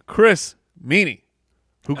to Chris Meany,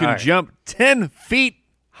 who can jump 10 feet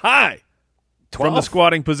high from the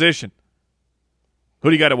squatting position. Who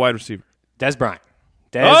do you got at wide receiver? Des Bryant.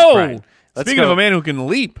 Bryant. Speaking of a man who can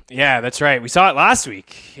leap. Yeah, that's right. We saw it last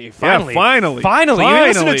week. Finally. Finally. You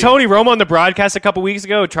listened to Tony Romo on the broadcast a couple weeks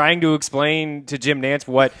ago trying to explain to Jim Nantz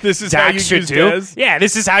what this is Dak how you should use do. Dez? Yeah,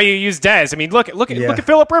 this is how you use Dez. I mean, look at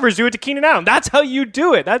Phillip Rivers do it to Keenan Allen. That's how you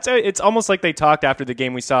do it. It's almost like they talked after the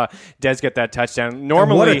game. We saw Dez get that touchdown.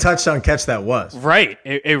 Normally, and what a touchdown catch that was. Right.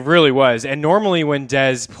 It really was. And normally when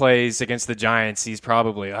Dez plays against the Giants, he's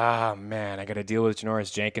probably, man, I got to deal with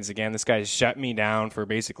Janoris Jenkins again. This guy's shut me down for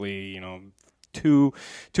basically, two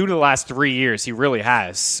to the last 3 years. He really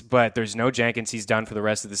has. But there's no Jenkins. He's done for the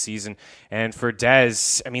rest of the season. And for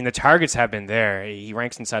Dez, I mean, the targets have been there. He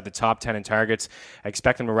ranks inside the top 10 in targets. I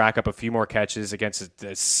expect him to rack up a few more catches against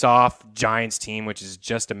a soft Giants team, which is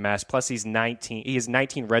just a mess. Plus, he has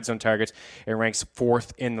 19 red zone targets and ranks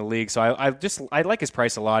 4th in the league. So I like his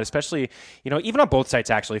price a lot, especially, even on both sites,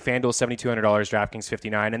 actually. FanDuel, $7,200, DraftKings,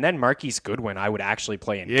 $59. And then Marquise Goodwin, I would actually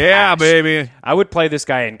play in cash. Yeah, baby. I would play this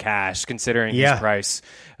guy in cash, considering his price,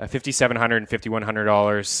 $5,700 and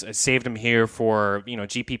 $5,100. Saved him here for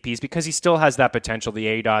GPPs because he still has that potential. The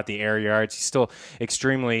ADOT, the air yards, he's still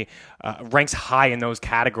extremely ranks high in those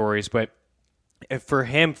categories, but. For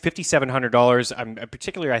him, $5,700.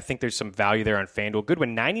 Particularly, I think there's some value there on FanDuel.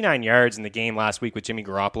 Goodwin, 99 yards in the game last week with Jimmy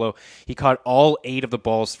Garoppolo. He caught all 8 of the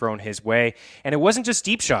balls thrown his way, and it wasn't just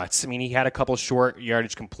deep shots. I mean, he had a couple short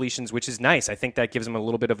yardage completions, which is nice. I think that gives him a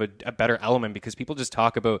little bit of a better element because people just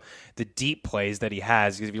talk about the deep plays that he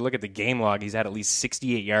has. Because if you look at the game log, he's had at least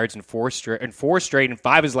 68 yards in four straight, and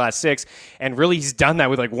 5 of his last 6, and really he's done that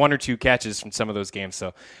with like 1 or 2 catches from some of those games.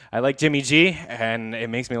 So I like Jimmy G, and it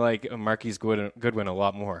makes me like Marquise Goodwin a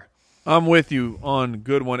lot more. I'm with you on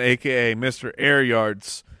Goodwin, a.k.a. Mr. Air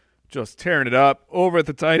Yards, just tearing it up over at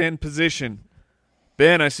the tight end position.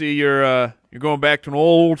 Ben, I see you're going back to an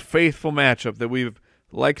old faithful matchup that we've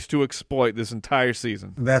liked to exploit this entire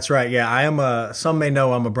season. That's right. Yeah, I am some may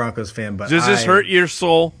know I'm a Broncos fan, but does this hurt your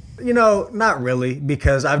soul? Not really,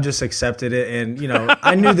 because I've just accepted it, and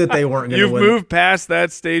I knew that they weren't going to win. You've moved past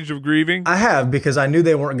that stage of grieving? I have, because I knew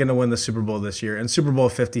they weren't going to win the Super Bowl this year, and Super Bowl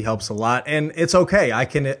 50 helps a lot, and it's okay. I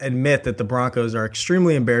can admit that the Broncos are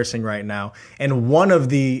extremely embarrassing right now, and one of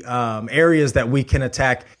the areas that we can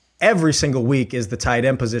attack every single week is the tight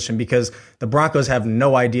end position because the Broncos have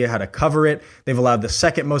no idea how to cover it. They've allowed the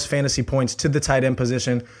second most fantasy points to the tight end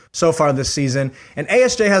position so far this season. And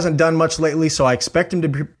ASJ hasn't done much lately, so I expect him to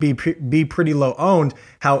be pretty low owned.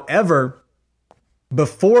 However,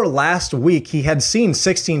 before last week, he had seen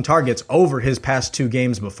 16 targets over his past 2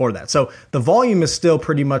 games before that. So the volume is still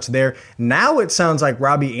pretty much there. Now it sounds like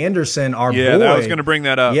Robbie Anderson, our boy. Yeah, I was going to bring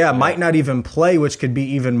that up. Yeah, might not even play, which could be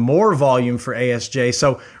even more volume for ASJ.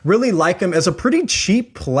 So really like him as a pretty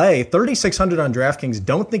cheap play. $3,600 on DraftKings.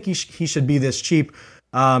 Don't think he should be this cheap.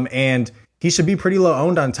 And he should be pretty low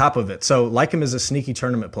owned on top of it. So like him as a sneaky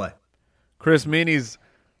tournament play. Chris Meany's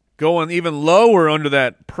going even lower under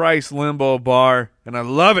that price limbo bar, and I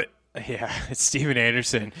love it. Yeah, it's Steven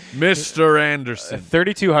Anderson. Mr. Anderson.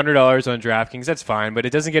 $3,200 on DraftKings, that's fine, but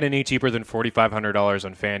it doesn't get any cheaper than $4,500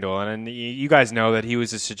 on FanDuel. And you guys know that he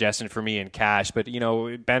was a suggestion for me in cash, but,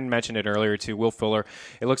 Ben mentioned it earlier too. Will Fuller,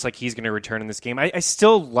 it looks like he's going to return in this game. I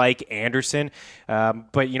still like Anderson,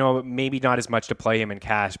 but, maybe not as much to play him in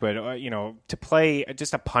cash. But, to play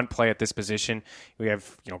just a punt play at this position, we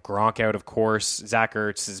have, Gronk out, of course. Zach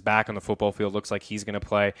Ertz is back on the football field. Looks like he's going to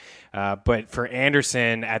play. But for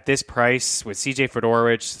Anderson, at this price, with CJ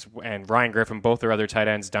Fedorowicz and Ryan Griffin, both their other tight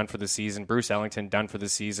ends done for the season, Bruce Ellington done for the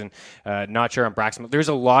season, not sure on Braxton. There's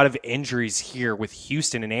a lot of injuries here with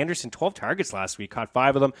Houston, and Anderson, 12 targets last week, caught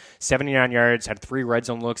 5 of them, 79 yards, had 3 red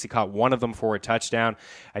zone looks. He caught 1 of them for a touchdown.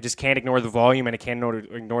 I just can't ignore the volume, and I can't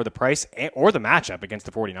ignore the price or the matchup against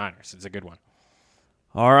the 49ers. It's a good one.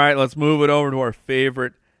 All right, let's move it over to our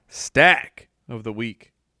favorite stack of the week.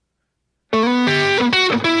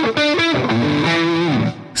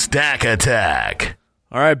 Stack Attack.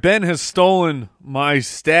 All right, Ben has stolen my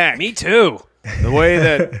stack. Me too. The way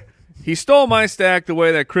that he stole my stack, the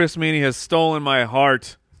way that Chris Meany has stolen my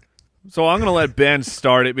heart. So I'm going to let Ben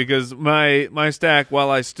start it because my stack, while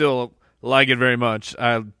I still like it very much,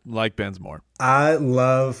 I like Ben's more. I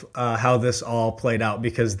love how this all played out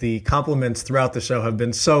because the compliments throughout the show have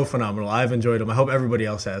been so phenomenal. I've enjoyed them. I hope everybody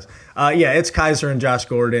else has. It's Kaiser and Josh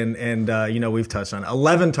Gordon, and we've touched on it.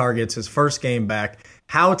 11 targets, his first game back.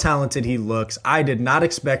 How talented he looks. I did not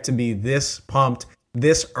expect to be this pumped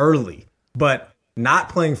this early, but not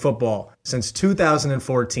playing football since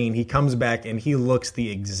 2014. He comes back and he looks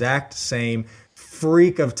the exact same,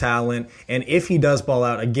 freak of talent. And if he does ball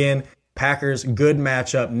out again, Packers, good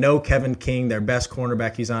matchup. No Kevin King, their best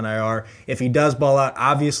cornerback. He's on IR. If he does ball out,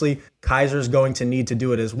 obviously Kaiser's going to need to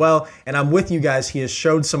do it as well. And I'm with you guys. He has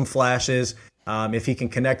showed some flashes. If he can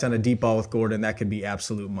connect on a deep ball with Gordon, that could be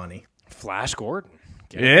absolute money. Flash Gordon.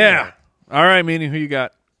 Yeah. All right, meaning who you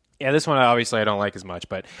got? Yeah, this one obviously I don't like as much,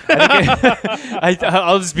 but I think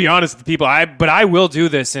I'll just be honest with the people. But I will do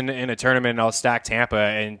this in a tournament, and I'll stack Tampa.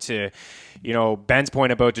 And to Ben's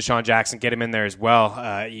point about Deshaun Jackson, get him in there as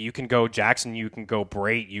well. You can go Jackson, you can go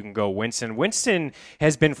Brate, you can go Winston. Winston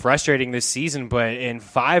has been frustrating this season, but in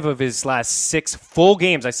 5 of his last 6 full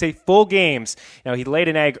games, I say full games, he laid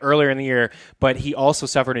an egg earlier in the year, but he also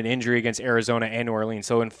suffered an injury against Arizona and New Orleans.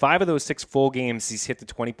 So in 5 of those 6 full games, he's hit the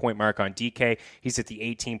 20-point mark on DK. He's hit the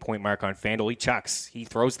 18-point mark on FanDuel. He chucks. He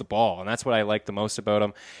throws the ball, and that's what I like the most about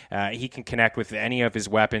him. He can connect with any of his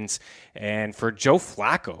weapons. And for Joe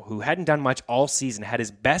Flacco, who hadn't done much all season, had his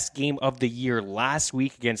best game of the year last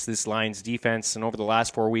week against this Lions defense, and over the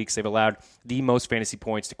last 4 weeks they've allowed the most fantasy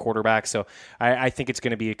points to quarterbacks. So I think it's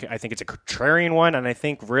going to be I think it's a contrarian one, and I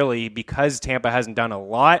think really because Tampa hasn't done a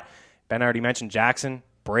lot, Ben already mentioned Jackson,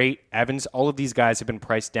 Brate, Evans, all of these guys have been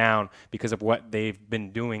priced down because of what they've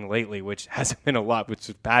been doing lately, which hasn't been a lot, which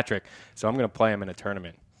is Patrick. So I'm going to play him in a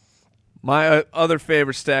tournament. My other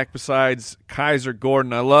favorite stack besides Kaiser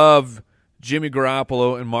Gordon, I love Jimmy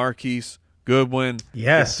Garoppolo and Marquise Goodwin.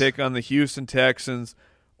 Yes. Take on the Houston Texans.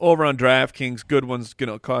 Over on DraftKings, Goodwin's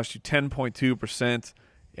going to cost you 10.2%,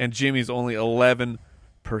 and Jimmy's only 11%.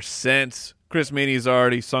 Chris Meany's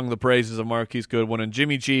already sung the praises of Marquise Goodwin. And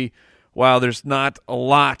Jimmy G, while there's not a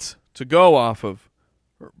lot to go off of,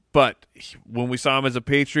 but when we saw him as a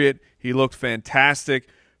Patriot, he looked fantastic.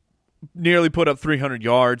 Nearly put up 300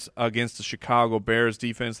 yards against the Chicago Bears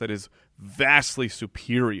defense that is vastly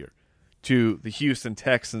superior to the Houston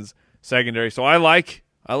Texans secondary. So I like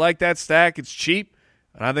that stack. It's cheap,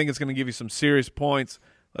 and I think it's going to give you some serious points.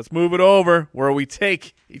 Let's move it over where we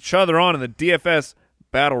take each other on in the DFS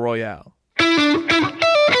Battle Royale.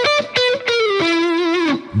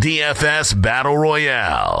 DFS Battle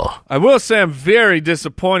Royale. I will say I'm very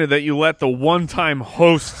disappointed that you let the one-time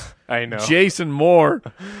host, I know, Jason Moore,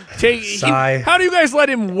 take. How do you guys let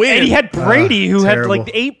him win? And he had Brady, who terrible. had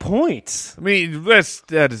like 8 points. I mean,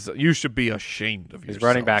 that is. You should be ashamed of yourself. His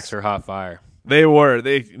running backs are hot fire. They were.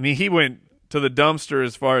 He went to the dumpster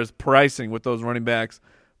as far as pricing with those running backs,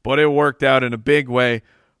 but it worked out in a big way.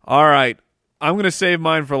 All right, I'm going to save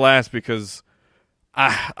mine for last because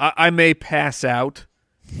I may pass out.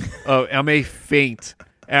 I may faint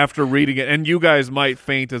after reading it, and you guys might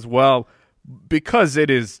faint as well because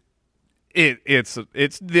it's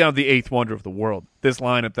the eighth wonder of the world, this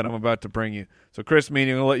lineup that I'm about to bring you. So, Chris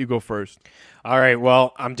Meany, I'm going to let you go first. All right,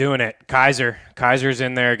 well, I'm doing it. Kaiser's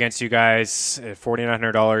in there against you guys at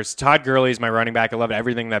 $4,900. Todd Gurley is my running back. I love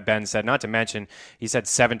everything that Ben said. Not to mention, he's had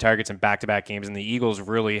 7 targets in back-to-back games, and the Eagles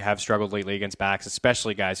really have struggled lately against backs,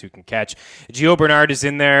 especially guys who can catch. Gio Bernard is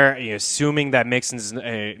in there, assuming that Mixon's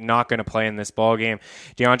not going to play in this ballgame.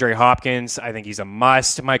 DeAndre Hopkins, I think he's a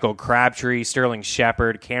must. Michael Crabtree, Sterling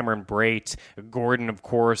Shepard, Cameron Brate, Gordon, of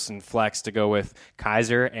course, and flex to go with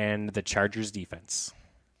Kaiser and the Chargers defense.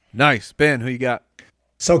 Nice. Ben, who you got?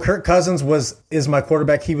 So Kirk Cousins is my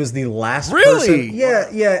quarterback. He was the last Really? person.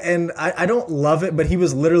 Yeah, and I don't love it, but he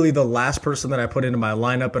was literally the last person that I put into my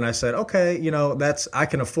lineup, and I said, okay, I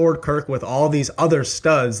can afford Kirk with all these other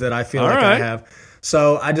studs that I feel I have.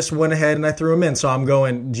 So I just went ahead and I threw him in. So I'm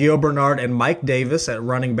going Gio Bernard and Mike Davis at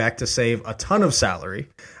running back to save a ton of salary.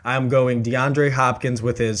 I'm going DeAndre Hopkins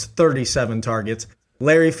with his 37 targets,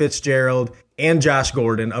 Larry Fitzgerald, and Josh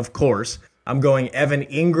Gordon, of course. I'm going Evan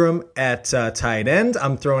Ingram at tight end.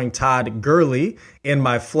 I'm throwing Todd Gurley in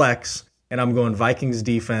my flex, and I'm going Vikings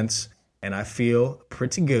defense, and I feel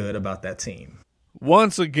pretty good about that team.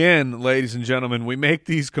 Once again, ladies and gentlemen, we make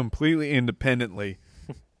these completely independently,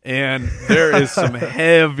 and there is some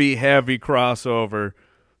heavy crossover.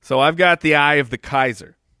 So I've got the eye of the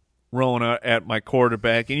Kaiser rolling at my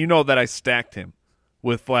quarterback, and you know that I stacked him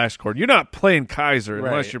with Flash Gordon. You're not playing Kaiser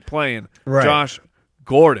unless you're playing Josh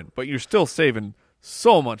Gordon, but you're still saving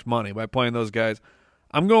so much money by playing those guys.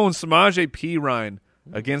 I'm going Samaje Perine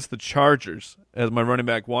against the Chargers as my running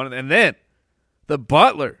back one, and then the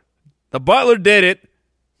Butler did it,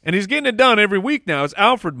 and he's getting it done every week now. It's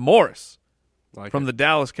Alfred Morris from the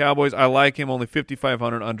Dallas Cowboys. I like him, only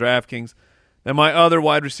 $5,500 on DraftKings. Then my other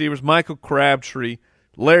wide receivers, Michael Crabtree,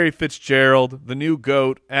 Larry Fitzgerald, the new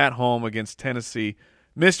GOAT at home against Tennessee.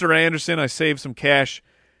 Mr. Anderson, I saved some cash,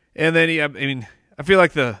 and then I feel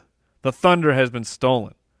like the thunder has been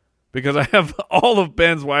stolen because I have all of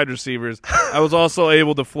Ben's wide receivers. I was also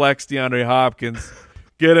able to flex DeAndre Hopkins,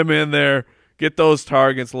 get him in there, get those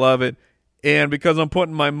targets, love it. and because I'm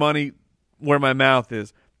putting my money where my mouth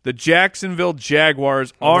is, the Jacksonville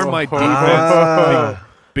Jaguars are my defense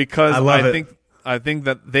because I think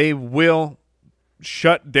that they will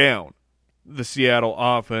shut down the Seattle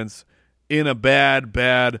offense in a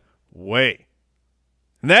bad way.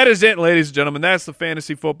 And that is it, ladies and gentlemen. That's the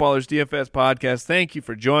Fantasy Footballers DFS podcast. Thank you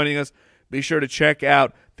for joining us. Be sure to check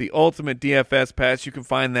out the Ultimate DFS Pass. You can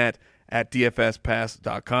find that at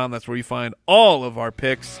dfspass.com. That's where you find all of our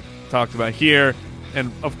picks talked about here.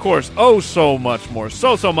 And, of course, so much more.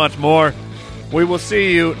 So much more. We will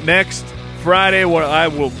see you next Friday, where I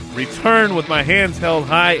will return with my hands held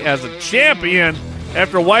high as a champion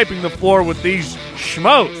after wiping the floor with these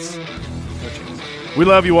schmoes. We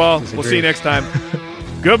love you all. We'll see you next time.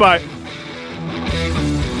 Goodbye.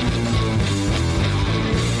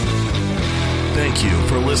 Thank you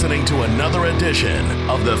for listening to another edition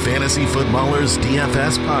of the Fantasy Footballers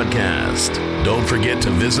DFS podcast. Don't forget to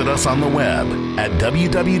visit us on the web at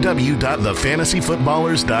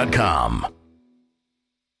www.thefantasyfootballers.com.